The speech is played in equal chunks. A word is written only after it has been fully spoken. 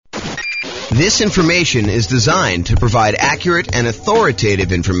This information is designed to provide accurate and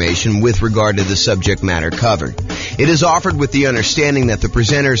authoritative information with regard to the subject matter covered. It is offered with the understanding that the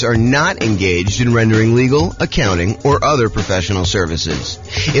presenters are not engaged in rendering legal, accounting, or other professional services.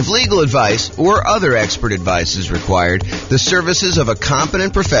 If legal advice or other expert advice is required, the services of a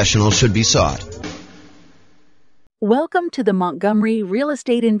competent professional should be sought. Welcome to the Montgomery Real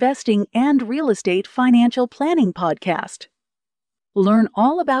Estate Investing and Real Estate Financial Planning Podcast. Learn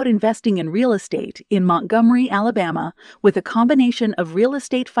all about investing in real estate in Montgomery, Alabama, with a combination of real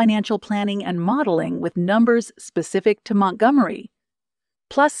estate financial planning and modeling with numbers specific to Montgomery,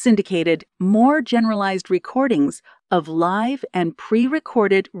 plus syndicated, more generalized recordings of live and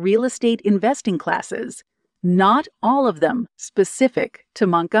pre-recorded real estate investing classes, not all of them specific to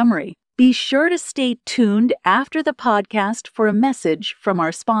Montgomery. Be sure to stay tuned after the podcast for a message from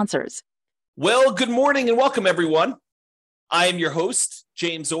our sponsors. Well, good morning and welcome, everyone. I am your host,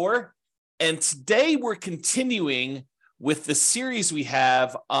 James Orr, and today we're continuing with the series we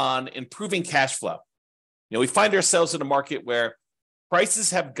have on improving cash flow. We find ourselves in a market where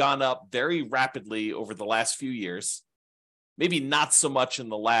prices have gone up very rapidly over the last few years, maybe not so much in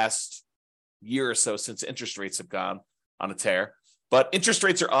the last year or so since interest rates have gone on a tear, but interest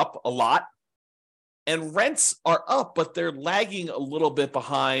rates are up a lot, and rents are up, but they're lagging a little bit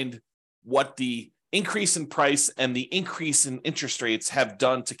behind what the increase in price and the increase in interest rates have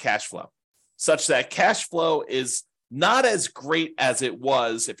done to cash flow, such that cash flow is not as great as it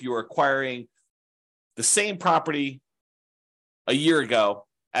was if you were acquiring the same property a year ago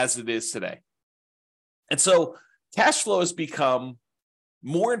as it is today. And so cash flow has become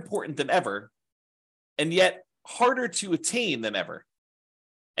more important than ever, and yet harder to attain than ever.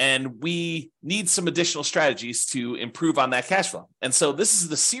 And we need some additional strategies to improve on that cash flow. And so this is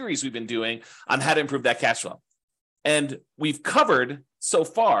the series we've been doing on how to improve that cash flow. And we've covered so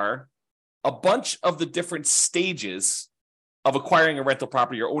far a bunch of the different stages of acquiring a rental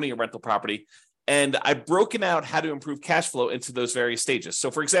property or owning a rental property. And I've broken out how to improve cash flow into those various stages.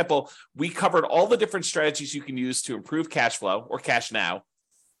 So for example, we covered all the different strategies you can use to improve cash flow or cash now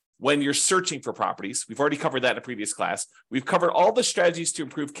when you're searching for properties. We've already covered that in a previous class. We've covered all the strategies to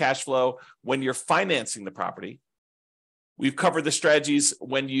improve cash flow when you're financing the property. We've covered the strategies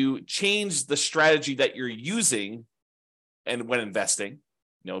when you change the strategy that you're using and when investing,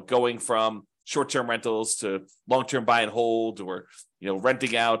 going from short-term rentals to long-term buy and hold, or,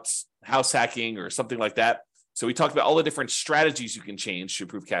 renting out, house hacking, or something like that. So we talked about all the different strategies you can change to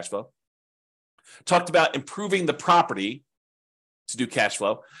improve cash flow. Talked about improving the property to do cash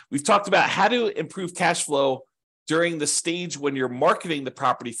flow. We've talked about how to improve cash flow during the stage when you're marketing the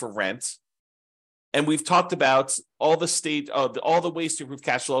property for rent. And we've talked about all the ways to improve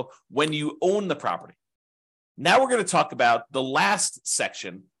cash flow when you own the property. Now we're going to talk about the last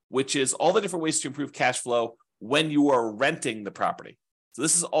section, which is all the different ways to improve cash flow when you are renting the property. So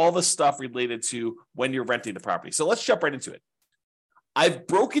this is all the stuff related to when you're renting the property. So let's jump right into it. I've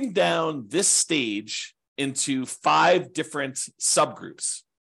broken down this stage into 5 different subgroups.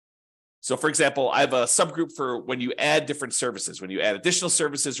 So for example, I have a subgroup for when you add different services, when you add additional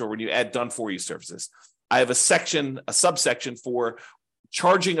services, or when you add done for you services. I have a subsection for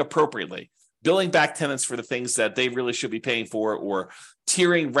charging appropriately, billing back tenants for the things that they really should be paying for, or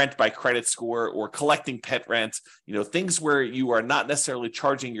tiering rent by credit score, or collecting pet rent, things where you are not necessarily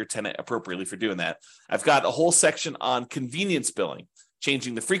charging your tenant appropriately for doing that. I've got a whole section on convenience billing,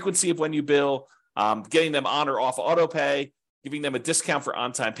 changing the frequency of when you bill, getting them on or off auto pay, giving them a discount for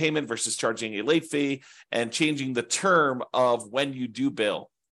on-time payment versus charging a late fee, and changing the term of when you do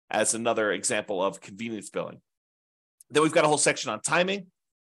bill as another example of convenience billing. Then we've got a whole section on timing,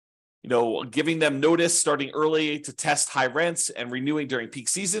 giving them notice starting early to test high rents and renewing during peak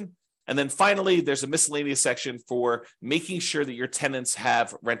season. And then finally, there's a miscellaneous section for making sure that your tenants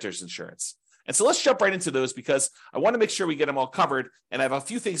have renter's insurance. And so let's jump right into those because I want to make sure we get them all covered, and I have a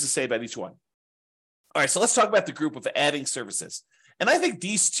few things to say about each one. All right, so let's talk about the group of adding services. And I think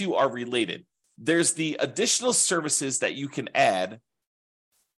these two are related. There's the additional services that you can add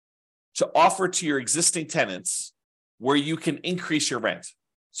to offer to your existing tenants where you can increase your rent.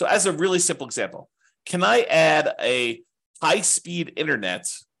 So as a really simple example, can I add a high-speed internet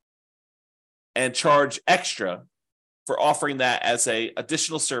and charge extra for offering that as an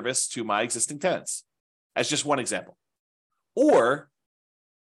additional service to my existing tenants? As just one example. Or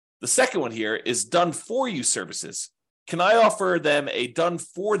the second one here is done for you services. Can I offer them a done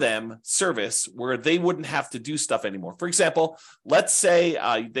for them service where they wouldn't have to do stuff anymore? For example, let's say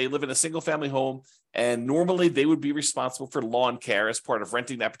they live in a single family home and normally they would be responsible for lawn care as part of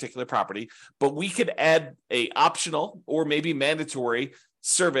renting that particular property, but we could add a optional or maybe mandatory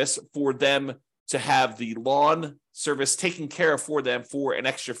service for them to have the lawn service taken care of for them for an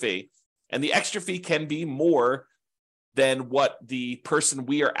extra fee. And the extra fee can be more than what the person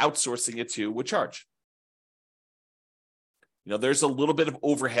we are outsourcing it to would charge. There's a little bit of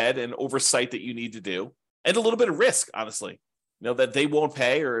overhead and oversight that you need to do, and a little bit of risk, honestly, that they won't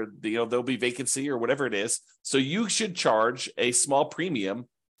pay, or there'll be vacancy or whatever it is. So you should charge a small premium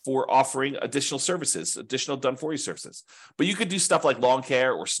for offering additional services, additional done-for-you services. But you could do stuff like lawn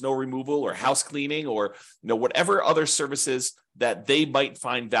care or snow removal or house cleaning or whatever other services that they might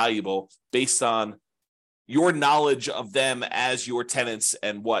find valuable based on your knowledge of them as your tenants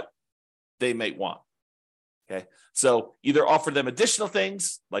and what they might want. Okay, so either offer them additional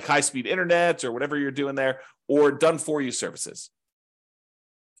things like high-speed internet or whatever you're doing there, or done-for-you services.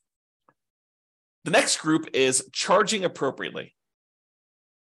 The next group is charging appropriately.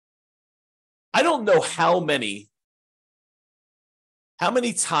 I don't know how many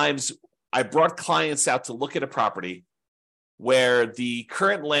times I brought clients out to look at a property where the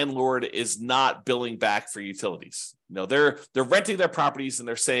current landlord is not billing back for utilities. They're renting their properties and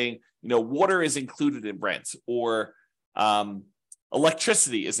they're saying, water is included in rent, or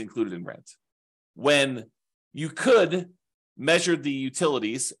electricity is included in rent, when you could measure the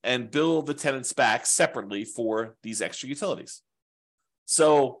utilities and bill the tenants back separately for these extra utilities.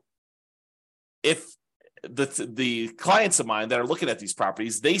 So if the clients of mine that are looking at these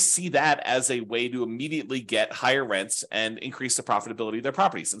properties, they see that as a way to immediately get higher rents and increase the profitability of their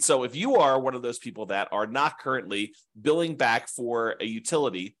properties. And so if you are one of those people that are not currently billing back for a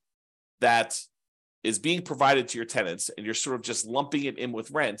utility that is being provided to your tenants, and you're sort of just lumping it in with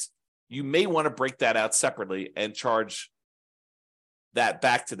rent, you may want to break that out separately and charge that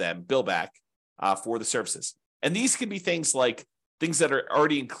back to them, bill back for the services. And these can be things like things that are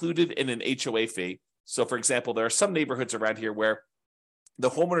already included in an HOA fee. So, for example, there are some neighborhoods around here where the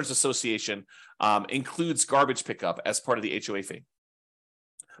homeowners association includes garbage pickup as part of the HOA fee.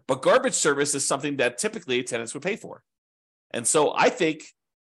 But garbage service is something that typically tenants would pay for. And so I think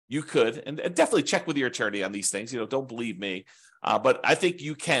you could, and definitely check with your attorney on these things, don't believe me, but I think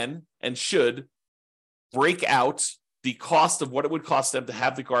you can and should break out the cost of what it would cost them to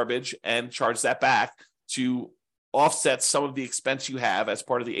have the garbage and charge that back to offset some of the expense you have as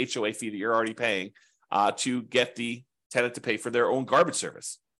part of the HOA fee that you're already paying to get the tenant to pay for their own garbage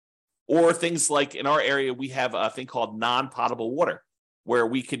service. Or things like in our area, we have a thing called non-potable water, where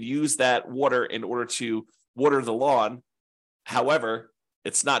we can use that water in order to water the lawn. However,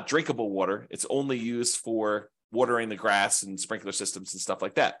 it's not drinkable water. It's only used for watering the grass and sprinkler systems and stuff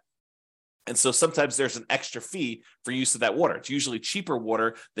like that. And so sometimes there's an extra fee for use of that water. It's usually cheaper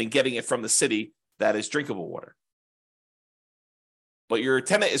water than getting it from the city that is drinkable water. But your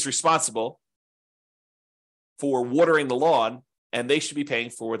tenant is responsible for watering the lawn, and they should be paying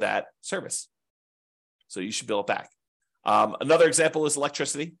for that service. So you should bill it back. Another example is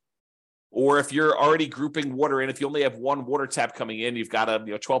electricity. Or if you're already grouping water in, if you only have one water tap coming in, you've got a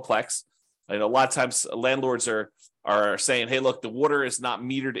 12-plex. A lot of times landlords are saying, hey, look, the water is not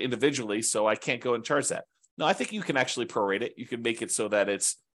metered individually, so I can't go and charge that. No, I think you can actually prorate it. You can make it so that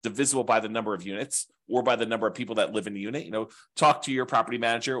it's divisible by the number of units or by the number of people that live in the unit. Talk to your property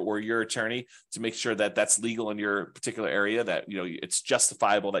manager or your attorney to make sure that that's legal in your particular area, that it's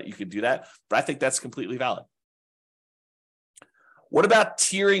justifiable that you can do that. But I think that's completely valid. What about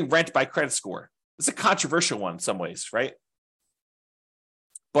tiering rent by credit score? It's a controversial one in some ways, right?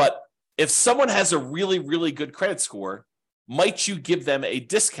 But if someone has a really, really good credit score, might you give them a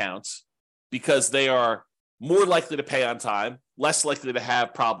discount because they are more likely to pay on time, less likely to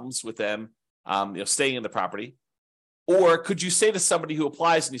have problems with them staying in the property? Or could you say to somebody who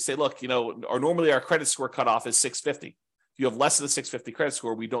applies and you say, look, or normally our credit score cutoff is 650. If you have less than a 650 credit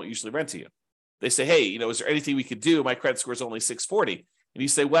score, we don't usually rent to you. They say, hey, is there anything we could do? My credit score is only 640. And you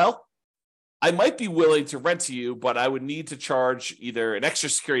say, well, I might be willing to rent to you, but I would need to charge either an extra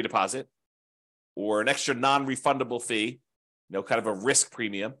security deposit or an extra non-refundable fee, kind of a risk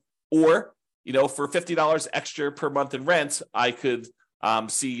premium, or, for $50 extra per month in rent, I could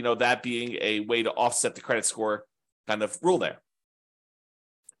see, that being a way to offset the credit score kind of rule there.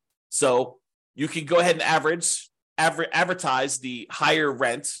 So you can go ahead and advertise the higher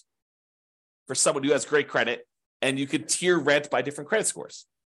rent for someone who has great credit, and you could tier rent by different credit scores.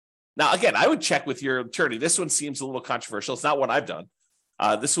 Now, again, I would check with your attorney. This one seems a little controversial. It's not one I've done.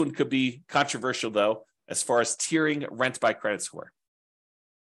 This one could be controversial, though, as far as tiering rent by credit score.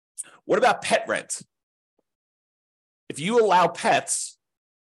 What about pet rent? If you allow pets,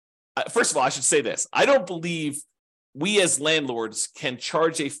 first of all, I should say this. I don't believe we as landlords can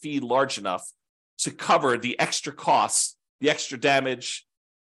charge a fee large enough to cover the extra costs, the extra damage,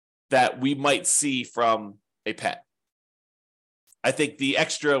 that we might see from a pet. I think the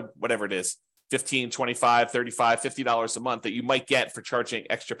extra, whatever it is, $15, $25, $35, $50 a month that you might get for charging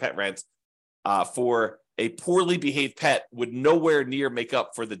extra pet rent for a poorly behaved pet would nowhere near make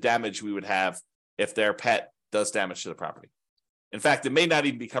up for the damage we would have if their pet does damage to the property. In fact, it may not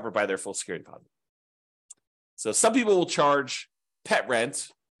even be covered by their full security deposit. So some people will charge pet rent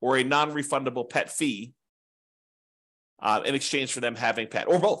or a non-refundable pet fee in exchange for them having pet,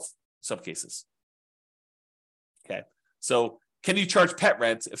 or both in some cases. Okay, so can you charge pet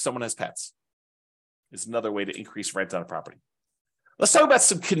rent if someone has pets? Is another way to increase rent on a property. Let's talk about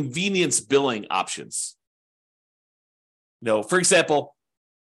some convenience billing options. For example,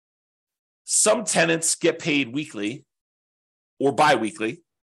 some tenants get paid weekly or bi-weekly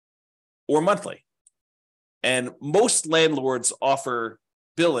or monthly. And most landlords offer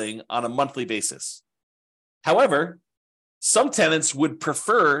billing on a monthly basis. However, some tenants would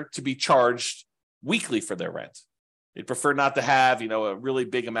prefer to be charged weekly for their rent. They'd prefer not to have, a really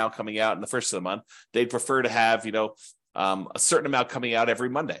big amount coming out in the first of the month. They'd prefer to have, a certain amount coming out every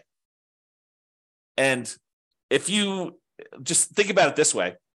Monday. And if you just think about it this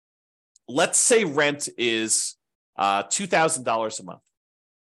way, let's say rent is $2,000 a month.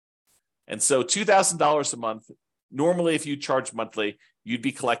 And so $2,000 a month, normally if you charge monthly, you'd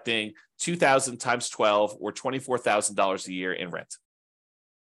be collecting $2,000 times 12 or $24,000 a year in rent.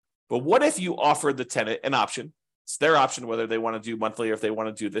 But what if you offer the tenant an option? It's their option whether they want to do monthly or if they want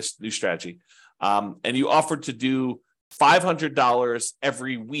to do this new strategy. And you offered to do $500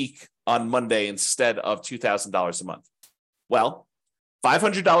 every week on Monday instead of $2,000 a month. Well,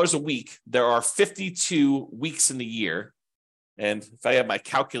 $500 a week, there are 52 weeks in the year. And if I have my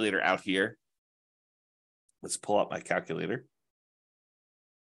calculator out here, let's pull up my calculator.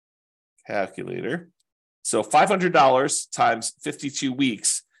 So $500 times 52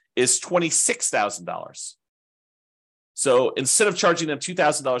 weeks is $26,000. So instead of charging them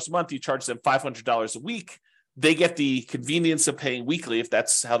 $2,000 a month, you charge them $500 a week. They get the convenience of paying weekly if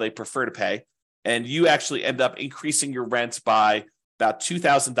that's how they prefer to pay. And you actually end up increasing your rent by about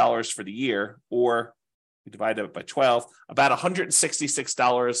 $2,000 for the year, or we divide it by 12, about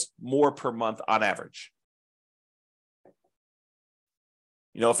 $166 more per month on average.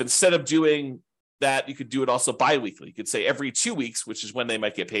 If instead of doing that, you could do it also bi-weekly. You could say every 2 weeks, which is when they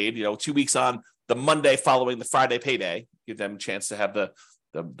might get paid, 2 weeks on the Monday following the Friday payday, give them a chance to have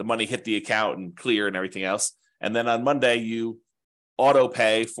the money hit the account and clear and everything else. And then on Monday, you auto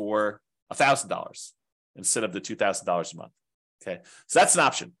pay for $1,000 instead of the $2,000 a month. Okay, so that's an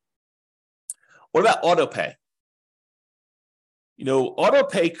option. What about auto pay? Auto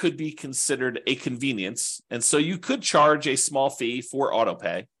pay could be considered a convenience. And so you could charge a small fee for auto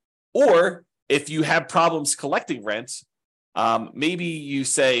pay. Or if you have problems collecting rent, maybe you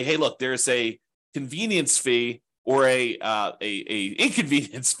say, hey, look, there's a convenience fee or a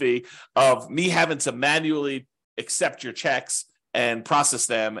inconvenience fee of me having to manually accept your checks and process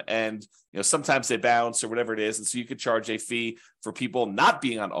them. And sometimes they bounce or whatever it is. And so you could charge a fee for people not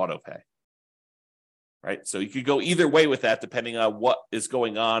being on auto pay. Right. So you could go either way with that, depending on what is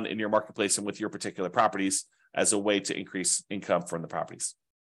going on in your marketplace and with your particular properties as a way to increase income from the properties.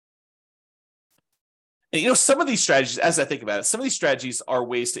 And, some of these strategies, as I think about it, some of these strategies are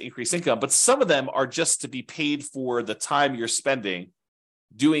ways to increase income, but some of them are just to be paid for the time you're spending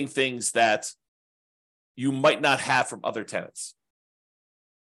doing things that you might not have from other tenants.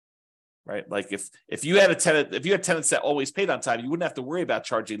 Right? Like if you had tenants that always paid on time, you wouldn't have to worry about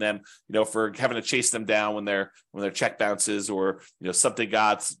charging them, for having to chase them down when their check bounces or,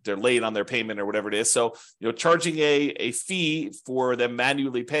 they're late on their payment or whatever it is. So, charging a fee for them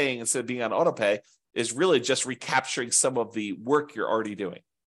manually paying instead of being on auto pay is really just recapturing some of the work you're already doing.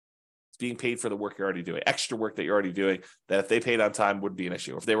 It's being paid for the work you're already doing, extra work that you're already doing that if they paid on time wouldn't be an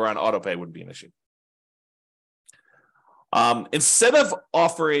issue. If they were on auto pay, wouldn't be an issue. Instead of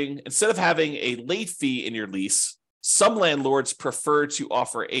having a late fee in your lease, some landlords prefer to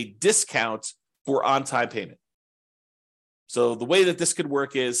offer a discount for on-time payment. So the way that this could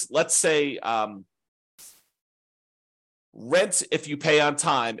work is, let's say rent, if you pay on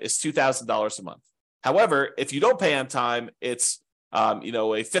time, is $2,000 a month. However, if you don't pay on time, it's a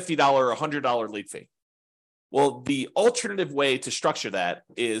 $50 or $100 late fee. Well, the alternative way to structure that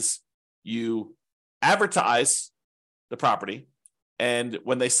is you advertise the property, and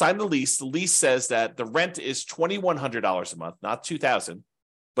when they sign the lease says that the rent is $2,100 a month, not $2,000,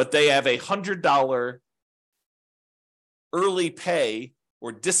 but they have a $100 early pay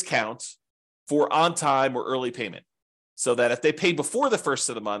or discount for on time or early payment, so that if they pay before the first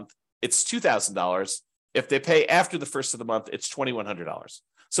of the month, it's $2,000, If they pay after the first of the month, it's $2,100.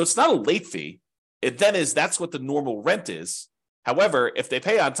 So it's not a late fee. That's what the normal rent is. However, if they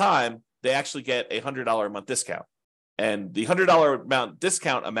pay on time, they actually get a $100 a month discount. And the $100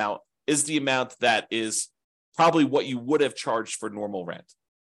 discount amount is the amount that is probably what you would have charged for normal rent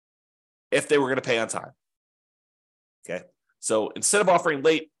if they were going to pay on time. Okay. So instead of offering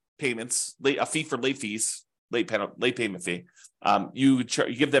late payments, a fee for late fees, late payment fee, you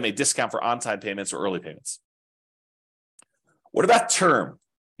give them a discount for on-time payments or early payments. What about term?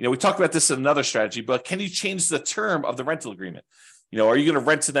 We talked about this in another strategy, but can you change the term of the rental agreement? Are you going to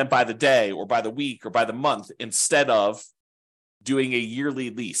rent to them by the day or by the week or by the month instead of doing a yearly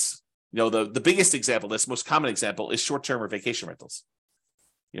lease? The biggest example, this most common example, is short-term or vacation rentals.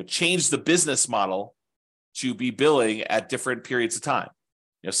 Change the business model to be billing at different periods of time.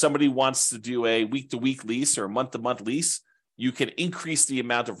 Somebody wants to do a week-to-week lease or a month-to-month lease, you can increase the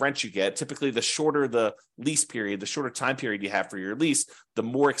amount of rent you get. Typically, the shorter the lease period, the shorter time period you have for your lease, the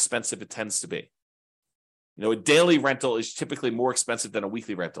more expensive it tends to be. A daily rental is typically more expensive than a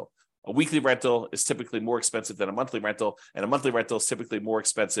weekly rental. A weekly rental is typically more expensive than a monthly rental, and a monthly rental is typically more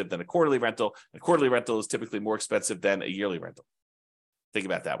expensive than a quarterly rental, and a quarterly rental is typically more expensive than a yearly rental. Think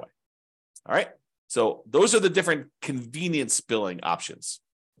about it that way. All right? So those are the different convenience billing options.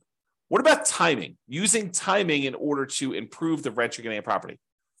 What about timing? Using timing in order to improve the rent you're getting a property.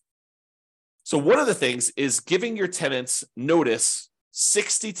 So one of the things is giving your tenants notice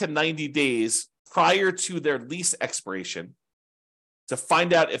 60 to 90 days prior to their lease expiration to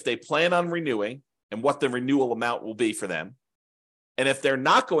find out if they plan on renewing and what the renewal amount will be for them. And if they're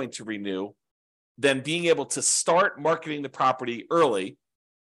not going to renew, then being able to start marketing the property early,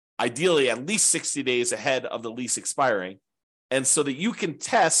 ideally at least 60 days ahead of the lease expiring, and so that you can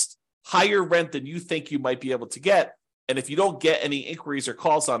test higher rent than you think you might be able to get. And if you don't get any inquiries or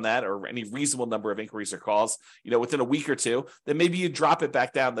calls on that, or any reasonable number of inquiries or calls, within a week or two, then maybe you drop it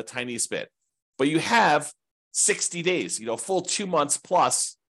back down the tiniest bit. But you have 60 days, full 2 months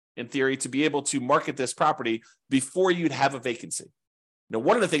plus, in theory, to be able to market this property before you'd have a vacancy.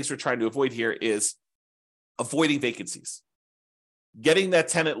 One of the things we're trying to avoid here is avoiding vacancies. Getting that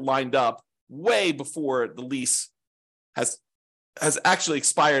tenant lined up way before the lease has actually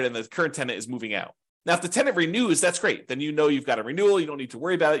expired and the current tenant is moving out. Now, if the tenant renews, that's great. Then you've got a renewal. You don't need to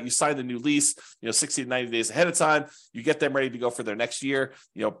worry about it. You sign the new lease, 60 to 90 days ahead of time. You get them ready to go for their next year.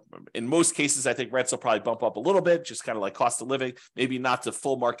 In most cases, I think rents will probably bump up a little bit, just kind of like cost of living, maybe not to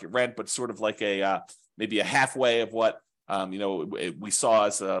full market rent, but sort of like maybe a halfway of what we saw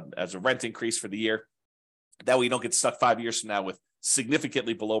as a rent increase for the year. That way you don't get stuck 5 years from now with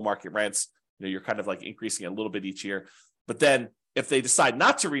significantly below market rents. You're kind of like increasing a little bit each year. But then if they decide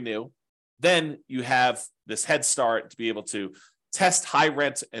not to renew, then you have this head start to be able to test high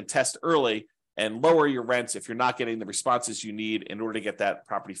rent and test early and lower your rents if you're not getting the responses you need in order to get that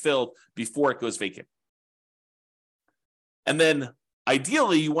property filled before it goes vacant. And then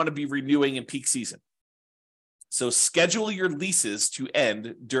ideally, you want to be renewing in peak season. So schedule your leases to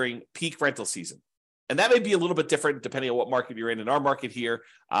end during peak rental season. And that may be a little bit different depending on what market you're in. In our market here,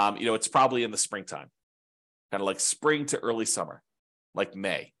 it's probably in the springtime, kind of like spring to early summer, like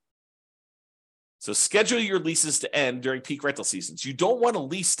May. So schedule your leases to end during peak rental seasons. You don't want a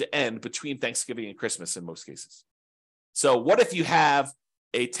lease to end between Thanksgiving and Christmas in most cases. So what if you have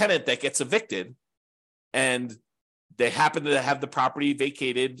a tenant that gets evicted and they happen to have the property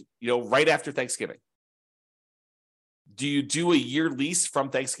vacated, right after Thanksgiving? Do you do a year lease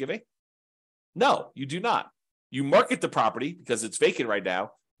from Thanksgiving? No, you do not. You market the property because it's vacant right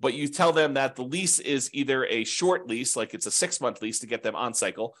now, but you tell them that the lease is either a short lease, like it's a 6-month lease to get them on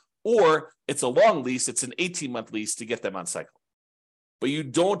cycle, or it's a long lease, it's an 18-month lease to get them on cycle. But you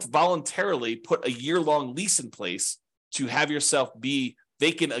don't voluntarily put a year-long lease in place to have yourself be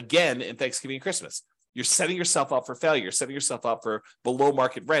vacant again in Thanksgiving and Christmas. You're setting yourself up for failure. You're setting yourself up for below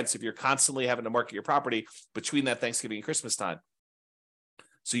market rents if you're constantly having to market your property between that Thanksgiving and Christmas time.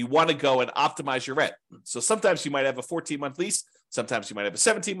 So you want to go and optimize your rent. So sometimes you might have a 14-month lease. Sometimes you might have a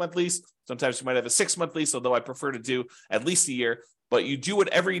 17-month lease. Sometimes you might have a 6-month lease, although I prefer to do at least a year. But you do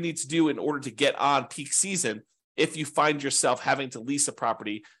whatever you need to do in order to get on peak season if you find yourself having to lease a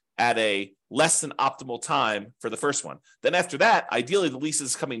property at a less than optimal time for the first one. Then after that, ideally the lease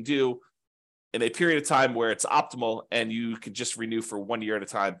is coming due in a period of time where it's optimal and you can just renew for 1 year at a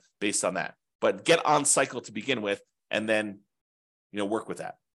time based on that. But get on cycle to begin with and then work with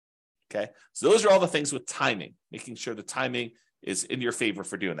that. Okay. So those are all the things with timing, making sure the timing is in your favor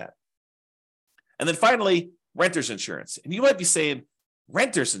for doing that. And then finally, renter's insurance. And you might be saying,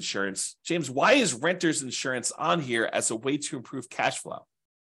 renter's insurance, James, why is renter's insurance on here as a way to improve cash flow?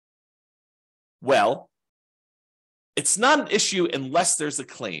 Well, it's not an issue unless there's a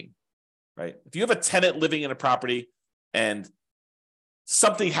claim, right? If you have a tenant living in a property and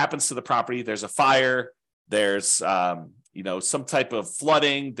something happens to the property, there's a fire, there's some type of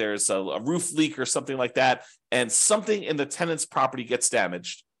flooding, there's a roof leak or something like that, and something in the tenant's property gets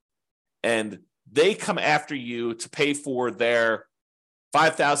damaged, and they come after you to pay for their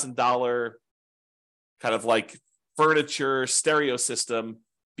 $5,000 kind of like furniture stereo system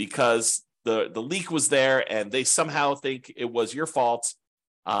because the leak was there and they somehow think it was your fault.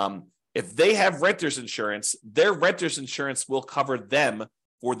 If they have renter's insurance, their renter's insurance will cover them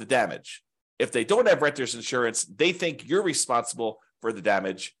for the damage. If they don't have renter's insurance, they think you're responsible for the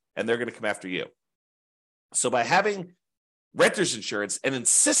damage and they're going to come after you. So by having renter's insurance and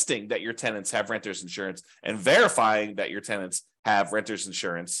insisting that your tenants have renter's insurance and verifying that your tenants have renter's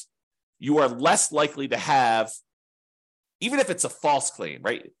insurance, you are less likely to have, even if it's a false claim,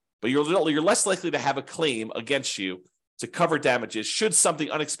 right? But you're less likely to have a claim against you to cover damages should something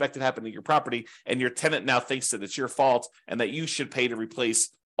unexpected happen to your property and your tenant now thinks that it's your fault and that you should pay to replace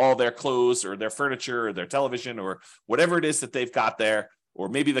all their clothes or their furniture or their television or whatever it is that they've got there. Or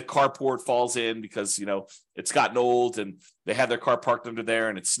maybe the carport falls in because, it's gotten old and they had their car parked under there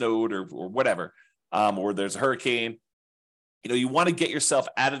and it snowed or whatever, or there's a hurricane. You want to get yourself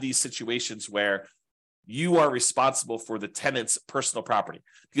out of these situations where you are responsible for the tenant's personal property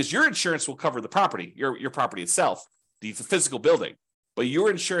because your insurance will cover the property, your property itself, the physical building. But your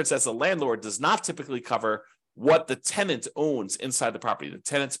insurance as a landlord does not typically cover what the tenant owns inside the property, the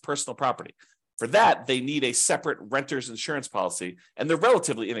tenant's personal property. For that, they need a separate renter's insurance policy, and they're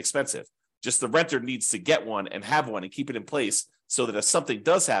relatively inexpensive. Just the renter needs to get one and have one and keep it in place so that if something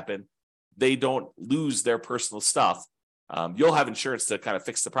does happen, they don't lose their personal stuff. You'll have insurance to kind of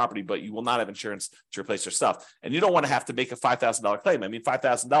fix the property, but you will not have insurance to replace your stuff. And you don't want to have to make a $5,000 claim. I mean,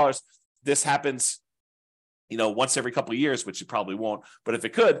 $5,000, this happens, once every couple of years, which it probably won't. But if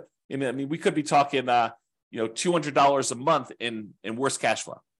it could, we could be talking, $200 a month in worst cash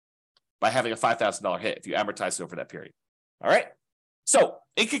flow by having a $5,000 hit if you amortize it over that period. All right. So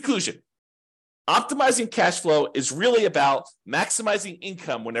in conclusion, optimizing cash flow is really about maximizing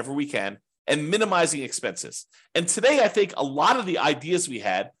income whenever we can and minimizing expenses. And today, I think a lot of the ideas we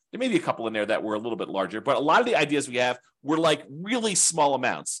had, there may be a couple in there that were a little bit larger, but a lot of the ideas we have were like really small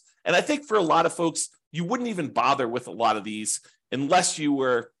amounts. And I think for a lot of folks, you wouldn't even bother with a lot of these unless you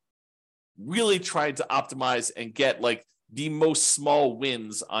were really trying to optimize and get like the most small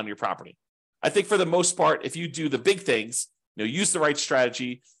wins on your property. I think for the most part, if you do the big things, use the right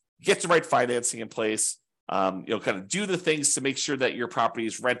strategy, get the right financing in place, kind of do the things to make sure that your property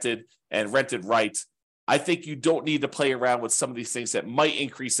is rented and rented right. I think you don't need to play around with some of these things that might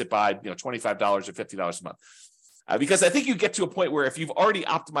increase it by $25 or $50 a month. Because I think you get to a point where if you've already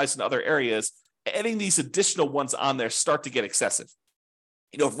optimized in other areas, adding these additional ones on there start to get excessive.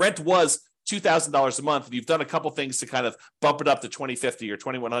 If rent was $2,000 a month, and you've done a couple things to kind of bump it up to $2,050 or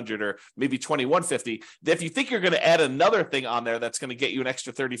 $2,100 or maybe $2,150, if you think you're going to add another thing on there that's going to get you an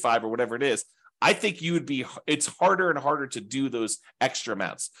extra $35 or whatever it is, I think it's harder and harder to do those extra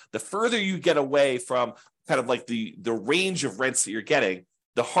amounts. The further you get away from kind of like the range of rents that you're getting,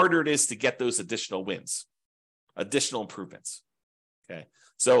 the harder it is to get those additional wins, additional improvements. Okay.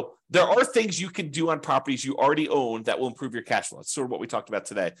 So there are things you can do on properties you already own that will improve your cash flow. It's sort of what we talked about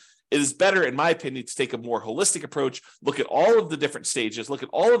today. It is better, in my opinion, to take a more holistic approach, look at all of the different stages, look at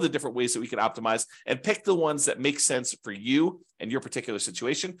all of the different ways that we can optimize, and pick the ones that make sense for you and your particular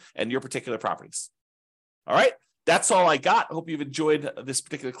situation and your particular properties. All right. That's all I got. I hope you've enjoyed this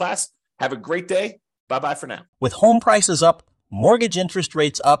particular class. Have a great day. Bye-bye for now. With home prices up, mortgage interest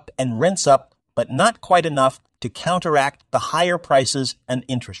rates up, and rents up, but not quite enough to counteract the higher prices and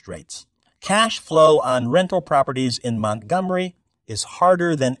interest rates. Cash flow on rental properties in Montgomery is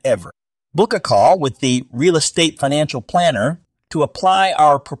harder than ever. Book a call with the Real Estate Financial Planner to apply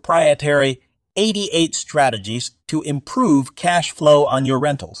our proprietary 88 strategies to improve cash flow on your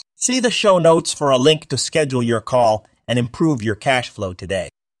rentals. See the show notes for a link to schedule your call and improve your cash flow today.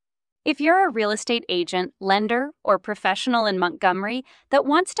 If you're a real estate agent, lender, or professional in Montgomery that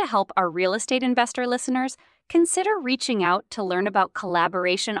wants to help our real estate investor listeners, consider reaching out to learn about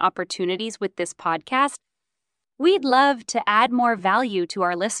collaboration opportunities with this podcast. We'd love to add more value to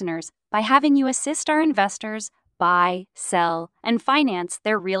our listeners by having you assist our investors buy, sell, and finance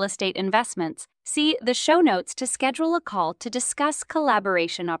their real estate investments. See the show notes to schedule a call to discuss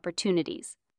collaboration opportunities.